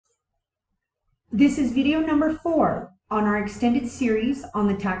This is video number 4 on our extended series on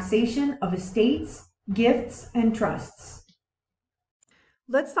the taxation of estates, gifts, and trusts.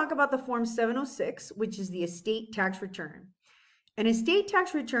 Let's talk about the Form 706, which is the estate tax return. An estate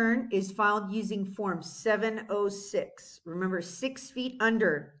tax return is filed using Form 706. Remember, 6 feet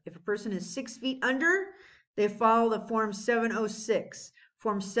under. If a person is 6 feet under, they file the Form 706.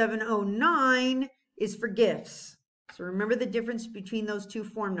 Form 709 is for gifts. So remember the difference between those two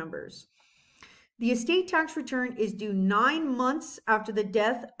form numbers. The estate tax return is due 9 months after the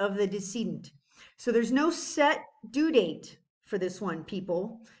death of the decedent. So there's no set due date for this one,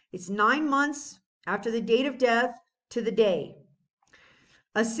 people. It's 9 months after the date of death to the day.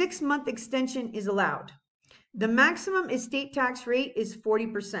 A 6-month extension is allowed. The maximum estate tax rate is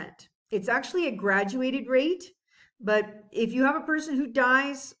 40%. It's actually a graduated rate, but if you have a person who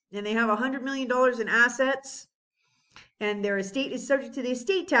dies and they have $100 million in assets and their estate is subject to the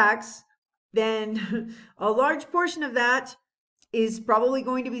estate tax, then a large portion of that is probably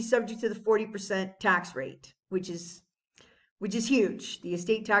going to be subject to the 40% tax rate, which is huge. The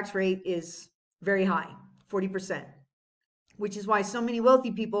estate tax rate is very high, 40%, which is why so many wealthy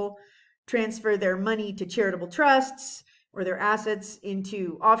people transfer their money to charitable trusts or their assets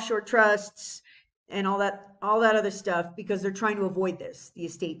into offshore trusts and all that other stuff, because they're trying to avoid the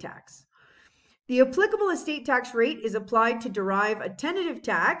estate tax. The applicable estate tax rate is applied to derive a tentative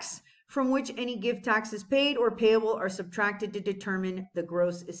tax from which any gift taxes paid or payable are subtracted to determine the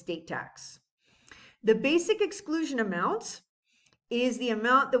gross estate tax. The basic exclusion amount is the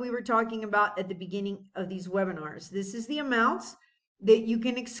amount that we were talking about at the beginning of these webinars. This is the amount that you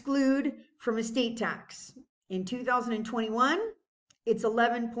can exclude from estate tax. In 2021, it's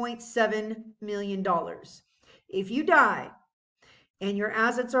 $11.7 million. If you die and your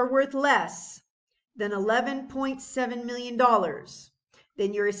assets are worth less than $11.7 million,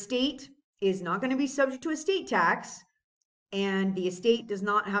 then your estate is not going to be subject to estate tax, and the estate does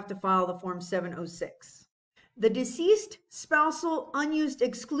not have to file the Form 706. The deceased spousal unused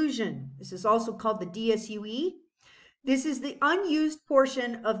exclusion, this is also called the DSUE. This is the unused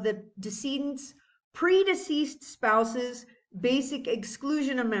portion of the decedent's predeceased spouse's basic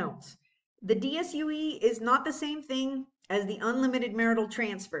exclusion amount. The DSUE is not the same thing as the unlimited marital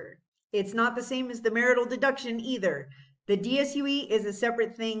transfer. It's not the same as the marital deduction either. The DSUE is a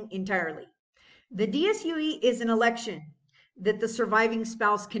separate thing entirely. The DSUE is an election that the surviving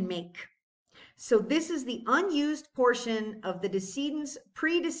spouse can make. So this is the unused portion of the decedent's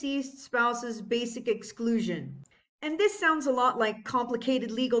predeceased spouse's basic exclusion. And this sounds a lot like complicated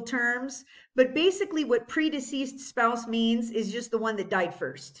legal terms, but basically what predeceased spouse means is just the one that died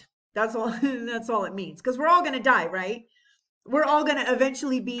first. That's all it means, because we're all going to die, right? We're all going to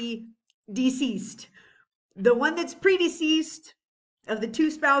eventually be deceased. The one that's predeceased of the two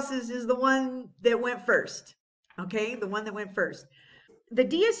spouses is the one that went first. Okay, the one that went first. The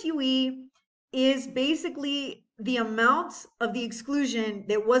DSUE is basically the amount of the exclusion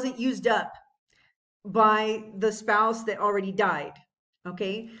that wasn't used up by the spouse that already died.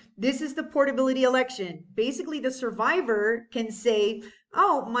 Okay, this is the portability election. Basically, the survivor can say,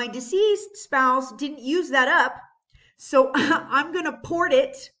 oh, my deceased spouse didn't use that up, so I'm going to port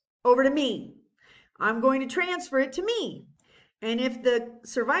it over to me. I'm going to transfer it to me. And if the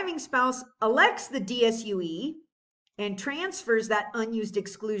surviving spouse elects the DSUE and transfers that unused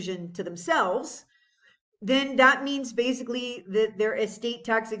exclusion to themselves, then that means basically that their estate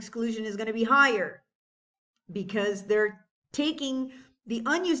tax exclusion is going to be higher, because they're taking the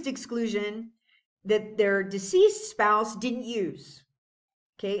unused exclusion that their deceased spouse didn't use.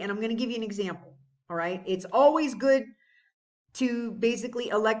 Okay, and I'm going to give you an example. All right, it's always good to basically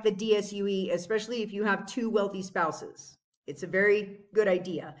elect the DSUE, especially if you have two wealthy spouses. It's a very good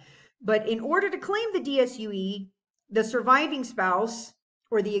idea. But in order to claim the DSUE, the surviving spouse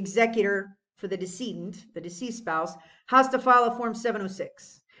or the executor for the decedent, the deceased spouse, has to file a Form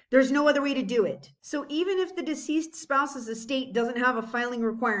 706. There's no other way to do it. So even if the deceased spouse's estate doesn't have a filing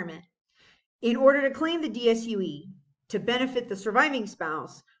requirement, in order to claim the DSUE to benefit the surviving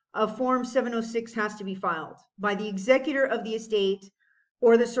spouse, a Form 706 has to be filed by the executor of the estate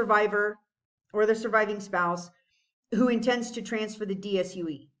or the survivor or the surviving spouse who intends to transfer the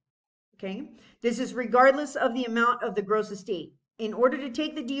DSUE. Okay, this is regardless of the amount of the gross estate. In order to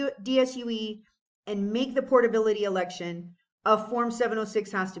take the DSUE and make the portability election, a Form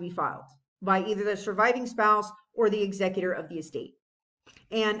 706 has to be filed by either the surviving spouse or the executor of the estate.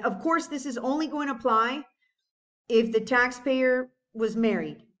 And of course, this is only going to apply if the taxpayer was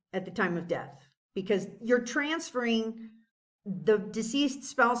married at the time of death, because you're transferring the deceased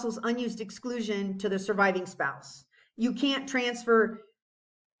spouse's unused exclusion to the surviving spouse. You can't transfer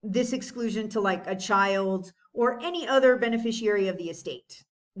this exclusion to like a child or any other beneficiary of the estate.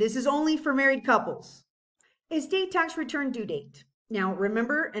 This is only for married couples. Estate tax return due date. Now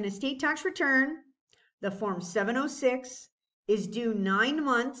remember, an estate tax return, the Form 706, is due 9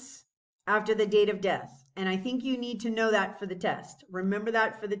 months after the date of death. And I think you need to know that for the test. Remember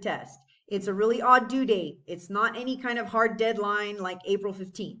that for the test. It's a really odd due date. It's not any kind of hard deadline like April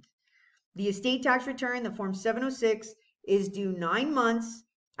 15th. The estate tax return, the Form 706, is due 9 months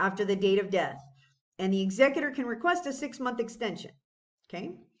after the date of death. And the executor can request a 6-month extension.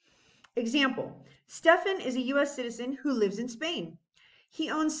 Okay? Example, Stefan is a U.S. citizen who lives in Spain. He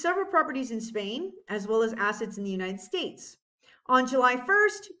owns several properties in Spain, as well as assets in the United States. On July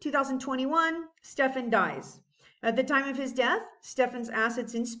 1st, 2021, Stefan dies. At the time of his death, Stefan's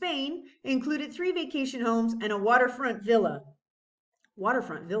assets in Spain included 3 vacation homes and a waterfront villa.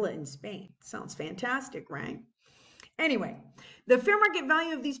 Waterfront villa in Spain. Sounds fantastic, right? Anyway, the fair market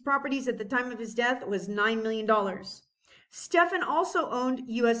value of these properties at the time of his death was $9 million. Stefan also owned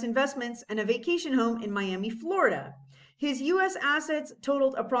U.S. investments and a vacation home in Miami, Florida. His U.S. assets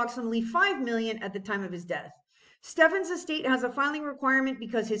totaled approximately $5 million at the time of his death. Stefan's estate has a filing requirement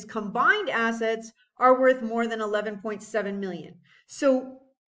because his combined assets are worth more than $11.7 million. So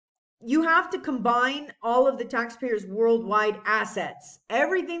you have to combine all of the taxpayers' worldwide assets,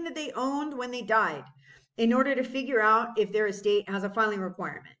 everything that they owned when they died, in order to figure out if their estate has a filing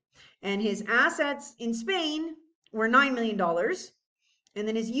requirement. And his assets in Spain were $9 million, and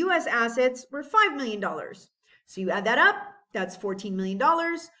then his U.S. assets were $5 million. So you add that up, that's $14 million.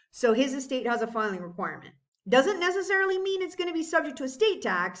 So his estate has a filing requirement. Doesn't necessarily mean it's going to be subject to estate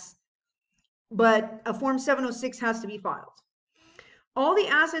tax, but a Form 706 has to be filed. All the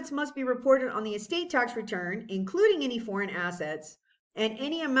assets must be reported on the estate tax return, including any foreign assets, and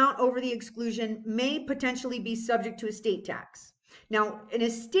any amount over the exclusion may potentially be subject to estate tax. Now, an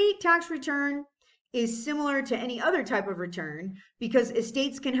estate tax return is similar to any other type of return because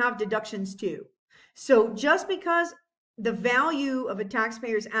estates can have deductions too. So just because the value of a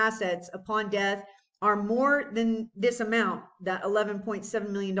taxpayer's assets upon death are more than this amount, that $11.7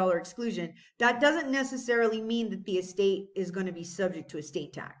 million exclusion, that doesn't necessarily mean that the estate is going to be subject to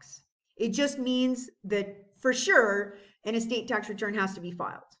estate tax. It just means that for sure an estate tax return has to be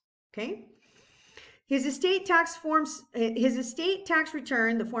filed. Okay? His estate tax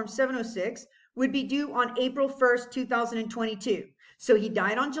return, the Form 706, would be due on April 1st, 2022. So he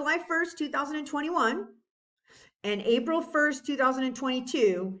died on July 1st, 2021, and April 1st,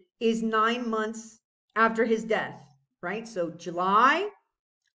 2022 is 9 months after his death, right? So July,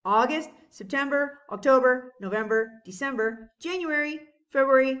 August, September, October, November, December, January,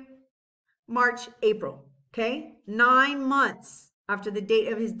 February, March, April, okay? 9 months after the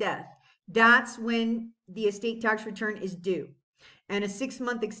date of his death. That's when the estate tax return is due, and a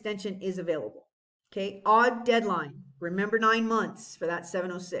 6-month extension is available, okay? Odd deadline. Remember 9 months for that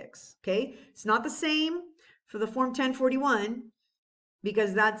 706, okay? It's not the same for the Form 1041,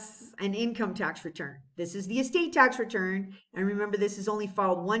 because that's an income tax return. This is the estate tax return. And remember, this is only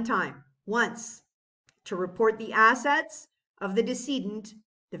filed one time, once, to report the assets of the decedent,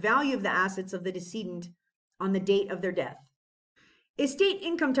 the value of the assets of the decedent on the date of their death. Estate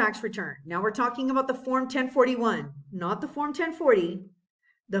income tax return. Now we're talking about the Form 1041, not the Form 1040,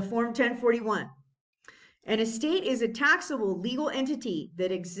 the Form 1041. An estate is a taxable legal entity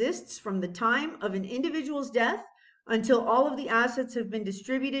that exists from the time of an individual's death until all of the assets have been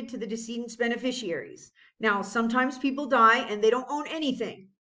distributed to the decedent's beneficiaries. Now, sometimes people die and they don't own anything.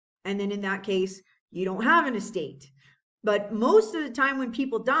 And then in that case, you don't have an estate. But most of the time when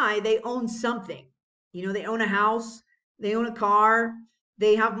people die, they own something. You know, they own a house, they own a car,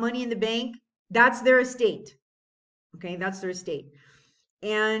 they have money in the bank. That's their estate. Okay, that's their estate.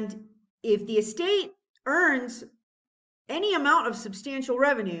 And if the estate earns any amount of substantial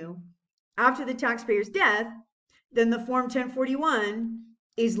revenue after the taxpayer's death, then the Form 1041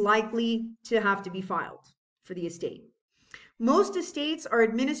 is likely to have to be filed for the estate. Most estates are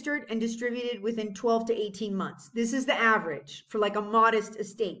administered and distributed within 12 to 18 months. This is the average for like a modest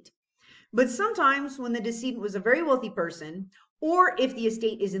estate. But sometimes when the decedent was a very wealthy person, or if the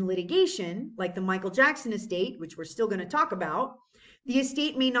estate is in litigation, like the Michael Jackson estate, which we're still going to talk about, the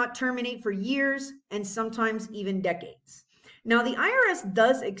estate may not terminate for years and sometimes even decades. Now, the IRS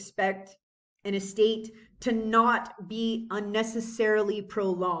does expect an estate to not be unnecessarily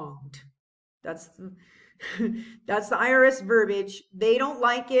prolonged. That's the IRS verbiage. They don't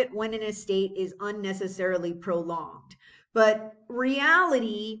like it when an estate is unnecessarily prolonged. But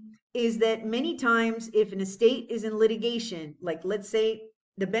reality is that many times if an estate is in litigation, like let's say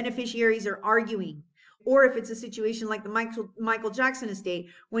the beneficiaries are arguing Or if it's a situation like the Michael Jackson estate,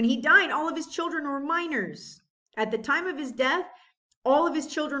 when he died, all of his children were minors. At the time of his death, all of his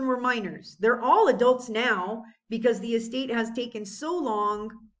children were minors. They're all adults now because the estate has taken so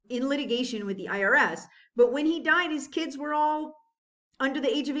long in litigation with the IRS. But when he died, his kids were all under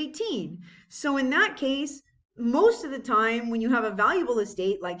the age of 18. So in that case, most of the time when you have a valuable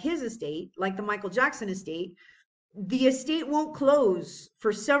estate like his estate, like the Michael Jackson estate, the estate won't close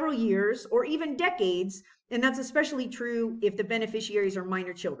for several years or even decades. And that's especially true if the beneficiaries are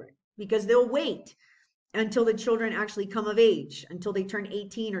minor children, because they'll wait until the children actually come of age, until they turn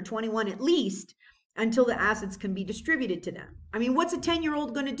 18 or 21 at least, until the assets can be distributed to them. I mean, what's a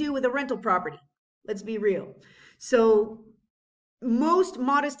 10-year-old going to do with a rental property? Let's be real. So most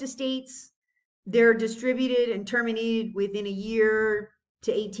modest estates, they're distributed and terminated within a year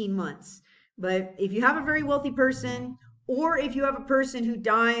to 18 months. But if you have a very wealthy person, or if you have a person who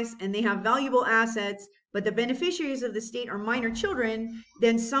dies and they have valuable assets, but the beneficiaries of the estate are minor children,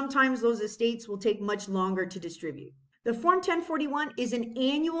 then sometimes those estates will take much longer to distribute. The Form 1041 is an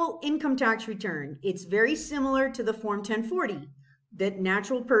annual income tax return. It's very similar to the Form 1040 that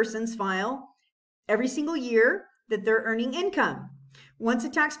natural persons file every single year that they're earning income. Once a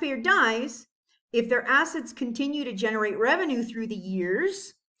taxpayer dies, if their assets continue to generate revenue through the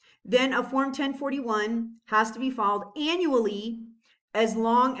years, then a Form 1041 has to be filed annually as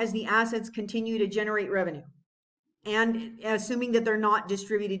long as the assets continue to generate revenue, and assuming that they're not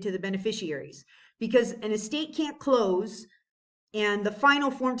distributed to the beneficiaries, because an estate can't close and the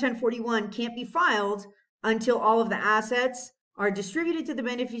final Form 1041 can't be filed until all of the assets are distributed to the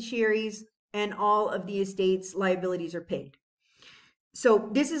beneficiaries and all of the estate's liabilities are paid. So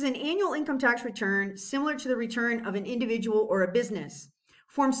this is an annual income tax return similar to the return of an individual or a business.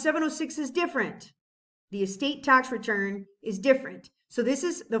 Form 706 is different. The estate tax return is different. So this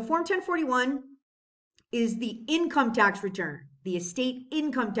is the Form 1041 is the income tax return, the estate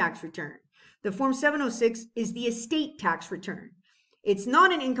income tax return. The Form 706 is the estate tax return. It's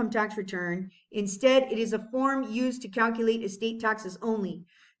not an income tax return. Instead, it is a form used to calculate estate taxes only.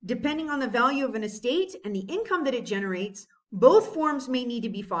 Depending on the value of an estate and the income that it generates, both forms may need to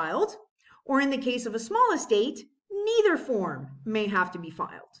be filed, or in the case of a small estate, neither form may have to be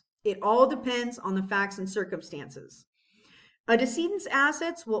filed. It all depends on the facts and circumstances. A decedent's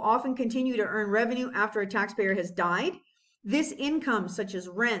assets will often continue to earn revenue after a taxpayer has died. This income, such as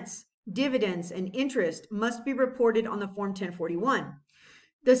rents, dividends, and interest, must be reported on the Form 1041.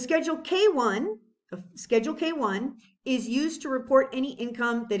 The Schedule K1 is used to report any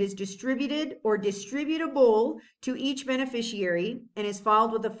income that is distributed or distributable to each beneficiary and is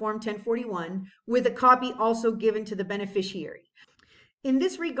filed with the Form 1041, with a copy also given to the beneficiary. In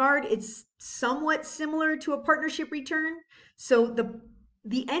this regard, it's somewhat similar to a partnership return. So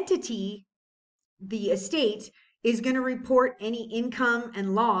the entity, the estate, is going to report any income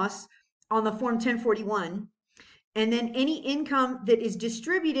and loss on the Form 1041. And then any income that is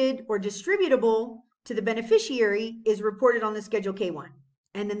distributed or distributable to the beneficiary is reported on the Schedule K1.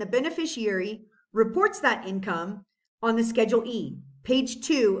 And then the beneficiary reports that income on the Schedule E, page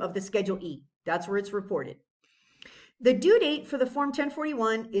 2 of the Schedule E. That's where it's reported. The due date for the Form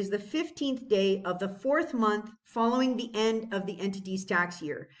 1041 is the 15th day of the 4th month following the end of the entity's tax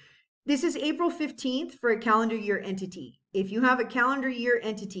year. This is April 15th for a calendar year entity. If you have a calendar year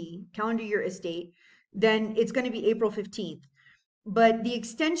entity, calendar year estate, then it's going to be April 15th. But the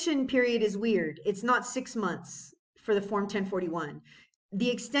extension period is weird. It's not 6 months for the Form 1041. The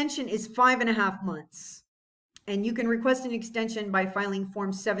extension is 5.5 months. And you can request an extension by filing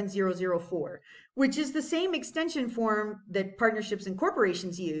Form 7004, which is the same extension form that partnerships and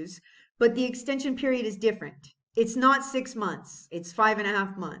corporations use, but the extension period is different. It's not 6 months. It's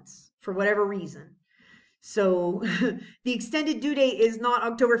 5.5 months for whatever reason. So the extended due date is not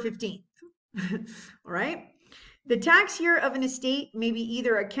October 15th. All right. The tax year of an estate may be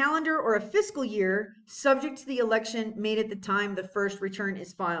either a calendar or a fiscal year, subject to the election made at the time the first return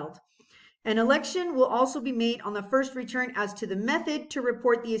is filed. An election will also be made on the first return as to the method to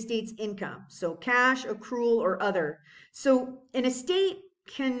report the estate's income, so cash, accrual, or other. So an estate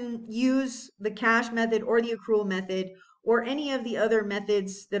can use the cash method or the accrual method or any of the other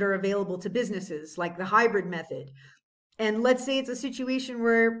methods that are available to businesses, like the hybrid method. And let's say it's a situation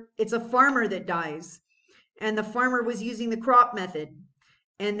where it's a farmer that dies and the farmer was using the crop method.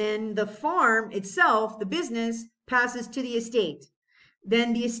 And then the farm itself, the business, passes to the estate.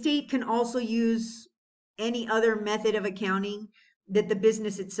 Then the estate can also use any other method of accounting that the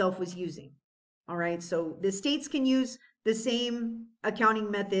business itself was using. All right, so the estates can use the same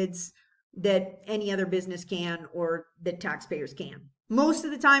accounting methods that any other business can or that taxpayers can. Most of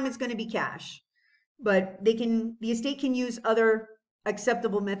the time it's going to be cash. but the estate can use other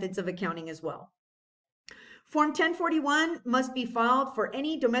acceptable methods of accounting as well. Form 1041 must be filed for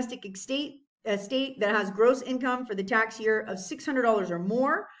any domestic estate that has gross income for the tax year of $600 or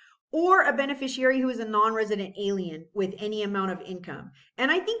more, or a beneficiary who is a non-resident alien with any amount of income.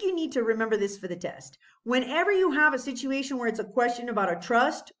 And I think you need to remember this for the test. Whenever you have a situation where it's a question about a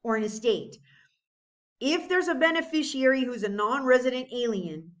trust or an estate, if there's a beneficiary who's a non-resident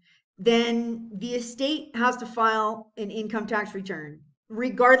alien, then the estate has to file an income tax return,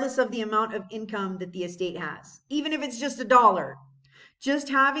 regardless of the amount of income that the estate has, even if it's just $1. Just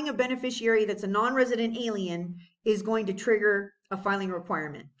having a beneficiary that's a non-resident alien is going to trigger a filing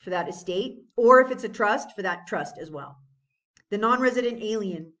requirement for that estate, or if it's a trust, for that trust as well. The non-resident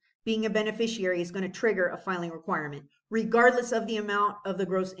alien being a beneficiary is going to trigger a filing requirement, regardless of the amount of the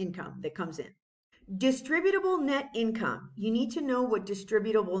gross income that comes in. Distributable net income. You need to know what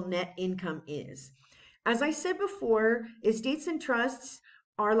distributable net income is. As I said before, estates and trusts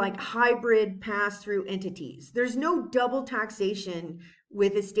are like hybrid pass-through entities. There's no double taxation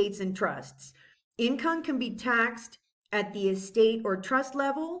with estates and trusts. Income can be taxed at the estate or trust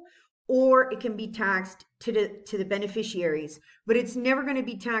level, or it can be taxed to the beneficiaries, but it's never going to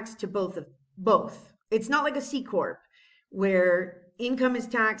be taxed to both. It's not like a C Corp where income is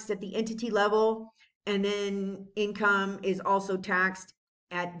taxed at the entity level and then income is also taxed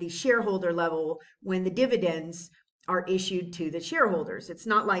at the shareholder level when the dividends are issued to the shareholders. It's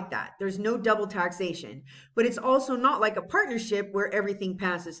not like that. There's no double taxation, but it's also not like a partnership where everything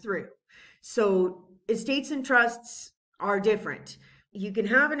passes through. So estates and trusts are different. You can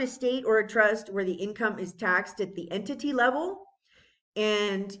have an estate or a trust where the income is taxed at the entity level,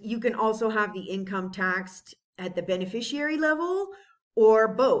 and you can also have the income taxed at the beneficiary level, or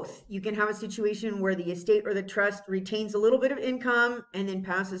both. You can have a situation where the estate or the trust retains a little bit of income and then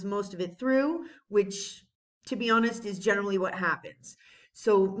passes most of it through, which, to be honest, is generally what happens.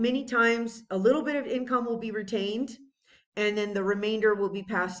 So many times a little bit of income will be retained and then the remainder will be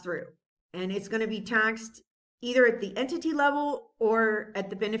passed through. And it's going to be taxed either at the entity level or at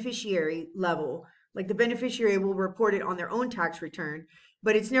the beneficiary level. Like the beneficiary will report it on their own tax return,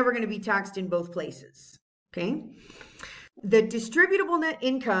 but it's never going to be taxed in both places. Okay? The distributable net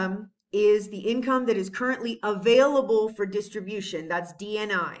income is the income that is currently available for distribution. That's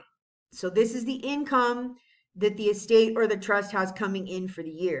DNI. So this is the income that the estate or the trust has coming in for the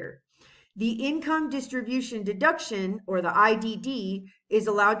year. The income distribution deduction, or the IDD, is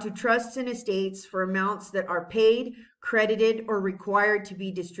allowed to trusts and estates for amounts that are paid, credited, or required to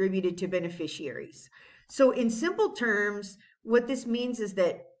be distributed to beneficiaries. So in simple terms, what this means is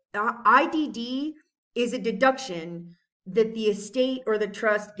that IDD is a deduction that the estate or the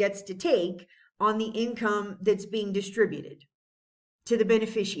trust gets to take on the income that's being distributed to the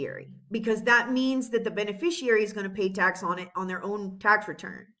beneficiary, because that means that the beneficiary is going to pay tax on it on their own tax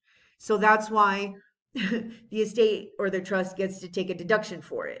return. So that's why the estate or the trust gets to take a deduction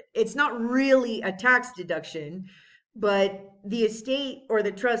for it. It's not really a tax deduction, but the estate or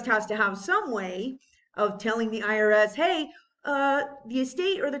the trust has to have some way of telling the IRS, hey, the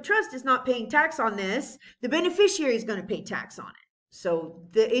estate or the trust is not paying tax on this. The beneficiary is going to pay tax on it. So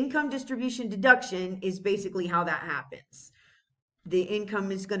the income distribution deduction is basically how that happens. The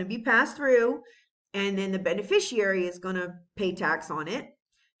income is going to be passed through, and then the beneficiary is going to pay tax on it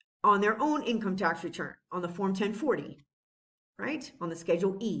on their own income tax return on the Form 1040, right? On the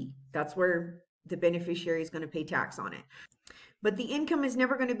Schedule E. That's where the beneficiary is going to pay tax on it. But the income is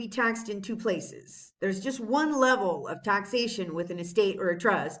never going to be taxed in two places. There's just one level of taxation with an estate or a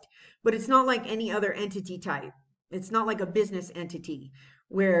trust, but it's not like any other entity type. It's not like a business entity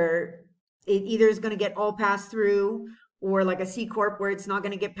where it either is going to get all passed through, or like a C Corp where it's not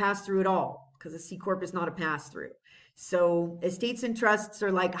going to get passed through at all, because a C Corp is not a pass-through. So estates and trusts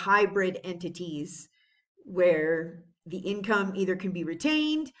are like hybrid entities where the income either can be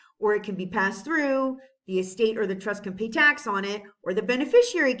retained or it can be passed through. The estate or the trust can pay tax on it, or the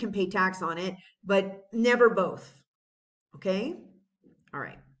beneficiary can pay tax on it, but never both. Okay? All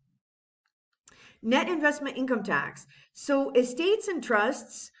right. Net investment income tax. So estates and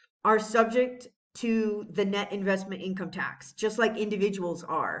trusts are subject to the net investment income tax, just like individuals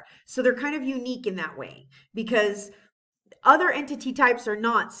are. So they're kind of unique in that way, because other entity types are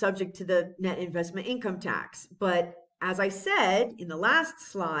not subject to the net investment income tax. But as I said in the last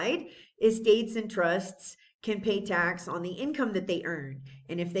slide, estates and trusts can pay tax on the income that they earn.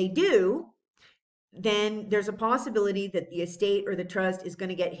 And if they do, then there's a possibility that the estate or the trust is going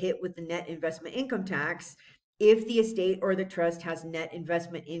to get hit with the net investment income tax if the estate or the trust has net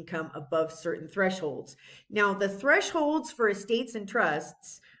investment income above certain thresholds. Now, the thresholds for estates and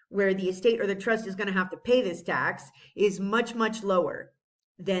trusts where the estate or the trust is going to have to pay this tax, is much, much lower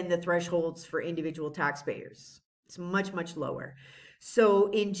than the thresholds for individual taxpayers. It's much, much lower. So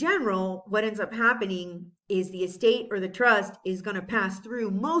in general, what ends up happening is the estate or the trust is going to pass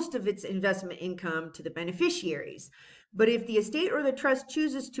through most of its investment income to the beneficiaries. But if the estate or the trust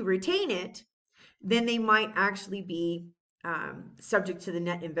chooses to retain it, then they might actually be subject to the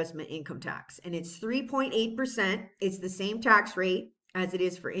net investment income tax. And it's 3.8%. It's the same tax rate as it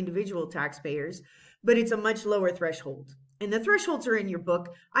is for individual taxpayers, but it's a much lower threshold. And the thresholds are in your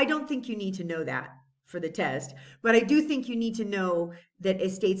book. I don't think you need to know that for the test, but I do think you need to know that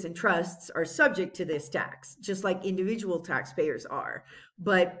estates and trusts are subject to this tax, just like individual taxpayers are.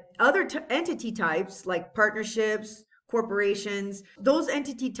 But other entity types like partnerships, corporations, those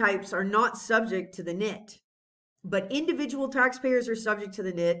entity types are not subject to the NIT, but individual taxpayers are subject to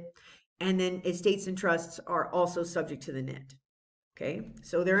the NIT, and then estates and trusts are also subject to the NIT. Okay,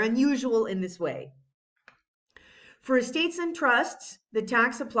 so they're unusual in this way. For estates and trusts, the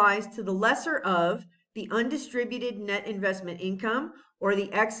tax applies to the lesser of the undistributed net investment income or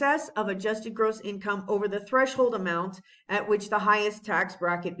the excess of adjusted gross income over the threshold amount at which the highest tax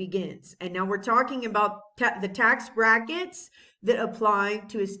bracket begins. And now we're talking about the tax brackets that apply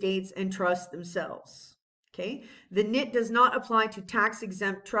to estates and trusts themselves. Okay, the NIT does not apply to tax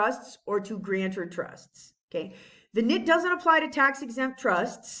exempt trusts or to grantor trusts. Okay, the NIT doesn't apply to tax exempt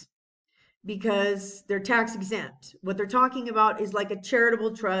trusts because they're tax exempt. What they're talking about is like a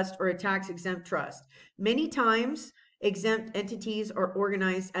charitable trust or a tax exempt trust. Many times, exempt entities are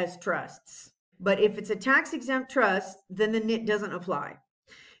organized as trusts. But if it's a tax exempt trust, then the NIT doesn't apply.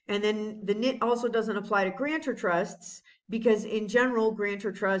 And then the NIT also doesn't apply to grantor trusts because in general,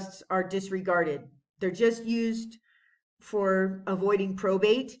 grantor trusts are disregarded. They're just used for avoiding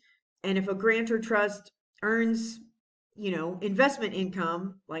probate. And if a grantor trust earns, investment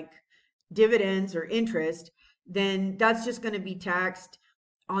income like dividends or interest, then that's just going to be taxed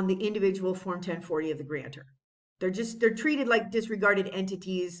on the individual Form 1040 of the grantor. They're treated like disregarded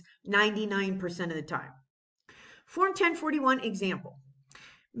entities 99% of the time. Form 1041 example.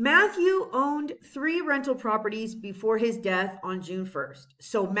 Matthew owned 3 rental properties before his death on June 1st.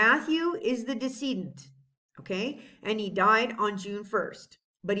 So Matthew is the decedent, okay? And he died on June 1st,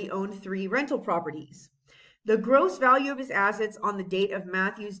 but he owned 3 rental properties. The gross value of his assets on the date of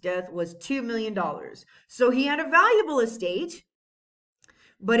Matthew's death was $2 million. So he had a valuable estate,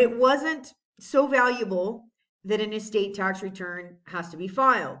 but it wasn't so valuable that an estate tax return has to be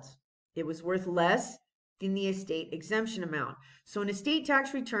filed. It was worth less than the estate exemption amount. So an estate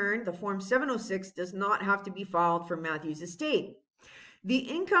tax return, the Form 706, does not have to be filed for Matthew's estate. The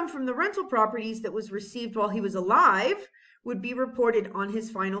income from the rental properties that was received while he was alive would be reported on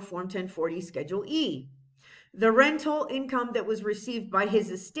his final Form 1040 Schedule E. The rental income that was received by his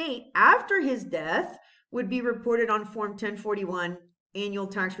estate after his death would be reported on Form 1041, Annual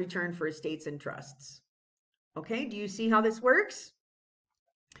Tax Return for Estates and Trusts. Okay, do you see how this works?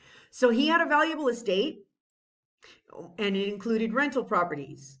 So he had a valuable estate, and it included rental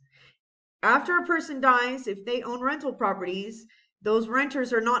properties. After a person dies, if they own rental properties, those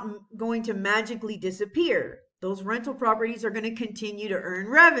renters are not going to magically disappear. Those rental properties are going to continue to earn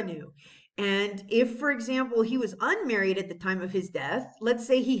revenue. And if, for example, he was unmarried at the time of his death, let's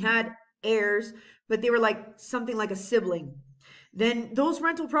say he had heirs, but they were like something like a sibling, then those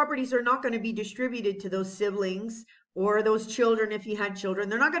rental properties are not going to be distributed to those siblings or those children. If he had children,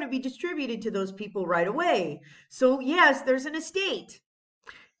 they're not going to be distributed to those people right away. So yes, there's an estate.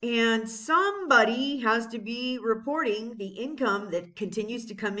 And somebody has to be reporting the income that continues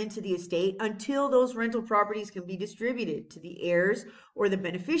to come into the estate until those rental properties can be distributed to the heirs or the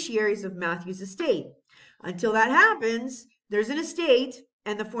beneficiaries of Matthew's estate. Until that happens, there's an estate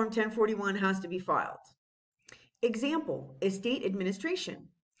and the Form 1041 has to be filed. Example, estate administration.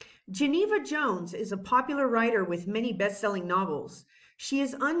 Geneva Jones is a popular writer with many best-selling novels. She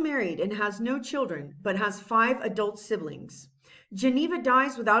is unmarried and has no children, but has 5 adult siblings. Geneva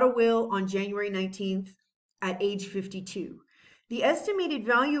dies without a will on January 19th at age 52. The estimated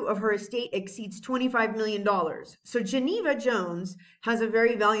value of her estate exceeds $25 million. So Geneva Jones has a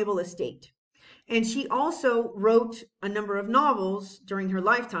very valuable estate. And she also wrote a number of novels during her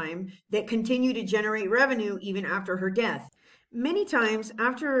lifetime that continue to generate revenue even after her death. Many times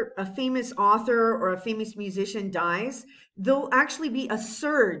after a famous author or a famous musician dies, there'll actually be a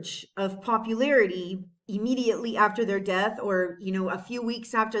surge of popularity immediately after their death or, a few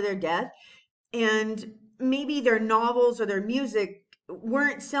weeks after their death. And maybe their novels or their music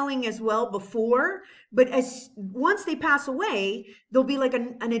weren't selling as well before, but once they pass away, there'll be like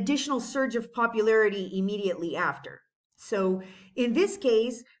an additional surge of popularity immediately after. So in this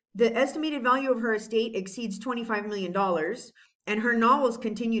case, The estimated value of her estate exceeds $25 million, and her novels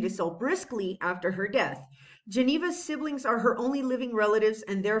continue to sell briskly after her death. Geneva's siblings are her only living relatives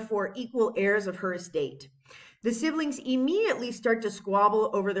and therefore equal heirs of her estate. The siblings immediately start to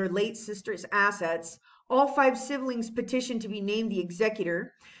squabble over their late sister's assets. All 5 siblings petition to be named the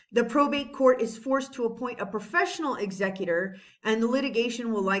executor. The probate court is forced to appoint a professional executor, and the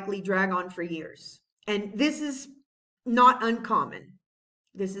litigation will likely drag on for years. And this is not uncommon.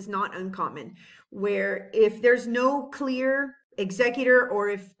 This is not uncommon, where if there's no clear executor, or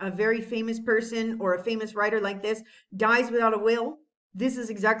if a very famous person or a famous writer like this dies without a will, this is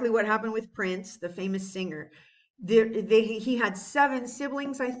exactly what happened with Prince, the famous singer. He had 7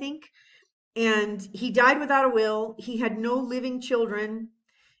 siblings, I think, and he died without a will. He had no living children.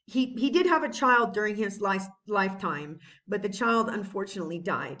 He did have a child during his lifetime, but the child unfortunately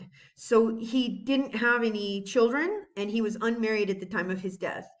died. So he didn't have any children, and he was unmarried at the time of his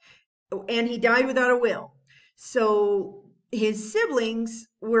death. And he died without a will. So his siblings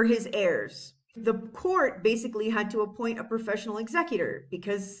were his heirs. The court basically had to appoint a professional executor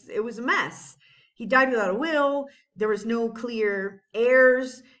because it was a mess. He died without a will. There was no clear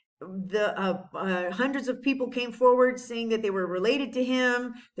heirs. Hundreds of people came forward saying that they were related to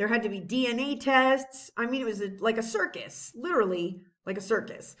him. There had to be DNA tests. I mean, it was like a circus, literally like a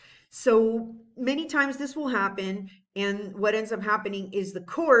circus. So many times this will happen. And what ends up happening is the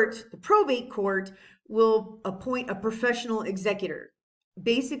court, the probate court, will appoint a professional executor,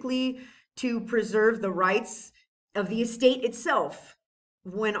 basically to preserve the rights of the estate itself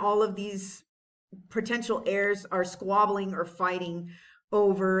when all of these potential heirs are squabbling or fighting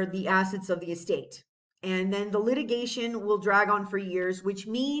over the assets of the estate. And then the litigation will drag on for years, which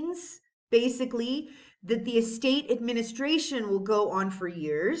means basically that the estate administration will go on for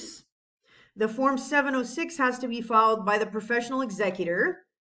years. The Form 706 has to be filed by the professional executor,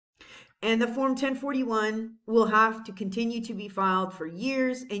 and the Form 1041 will have to continue to be filed for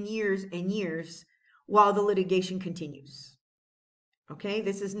years and years and years while the litigation continues. Okay,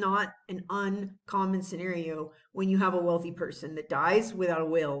 this is not an uncommon scenario when you have a wealthy person that dies without a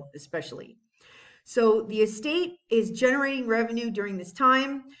will, especially. So the estate is generating revenue during this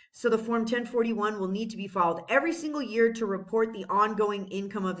time. So the Form 1041 will need to be filed every single year to report the ongoing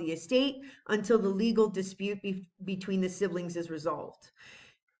income of the estate until the legal dispute between the siblings is resolved.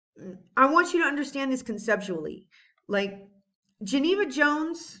 I want you to understand this conceptually. Like, Geneva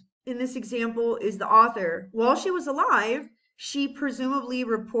Jones, in this example, is the author. While she was alive, she presumably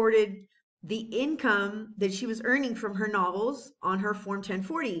reported the income that she was earning from her novels on her Form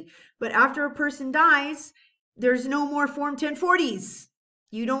 1040. But after a person dies, there's no more Form 1040s.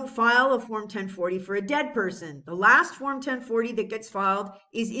 You don't file a Form 1040 for a dead person. The last Form 1040 that gets filed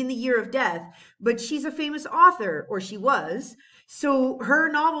is in the year of death. But she's a famous author, or she was. So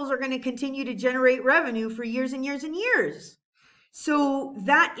her novels are going to continue to generate revenue for years and years and years. So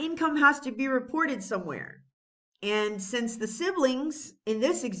that income has to be reported somewhere. And since the siblings in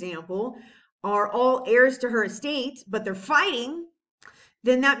this example are all heirs to her estate, but they're fighting,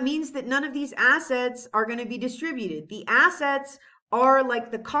 then that means that none of these assets are going to be distributed. The assets are like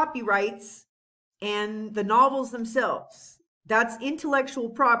the copyrights and the novels themselves. That's intellectual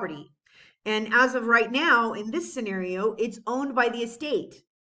property. And as of right now, in this scenario, it's owned by the estate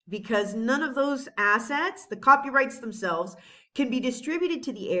because none of those assets, the copyrights themselves, can be distributed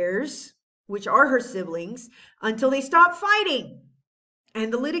to the heirs, which are her siblings, until they stop fighting.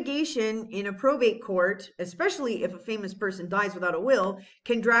 And the litigation in a probate court, especially if a famous person dies without a will,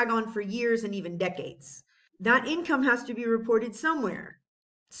 can drag on for years and even decades. That income has to be reported somewhere.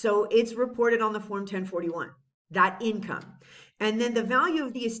 So it's reported on the Form 1041, that income. And then the value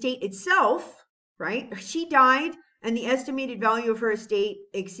of the estate itself, right? She died, and the estimated value of her estate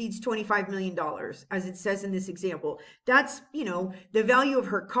exceeds $25 million, as it says in this example. That's, the value of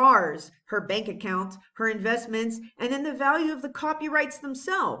her cars, her bank account, her investments, and then the value of the copyrights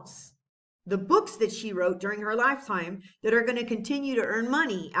themselves. The books that she wrote during her lifetime that are going to continue to earn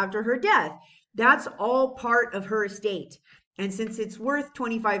money after her death. That's all part of her estate. And since it's worth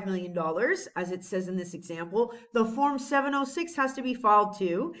 $25 million, as it says in this example, the Form 706 has to be filed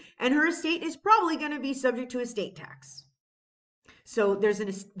too, and her estate is probably going to be subject to estate tax. So there's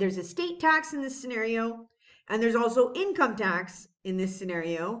estate tax in this scenario, and there's also income tax in this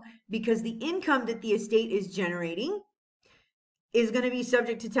scenario, because the income that the estate is generating is going to be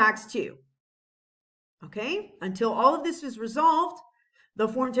subject to tax too. Okay? Until all of this is resolved, the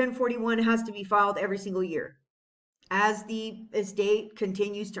Form 1041 has to be filed every single year as the estate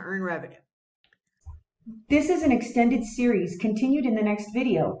continues to earn revenue. This is an extended series continued in the next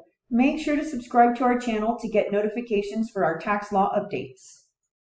video. Make sure to subscribe to our channel to get notifications for our tax law updates.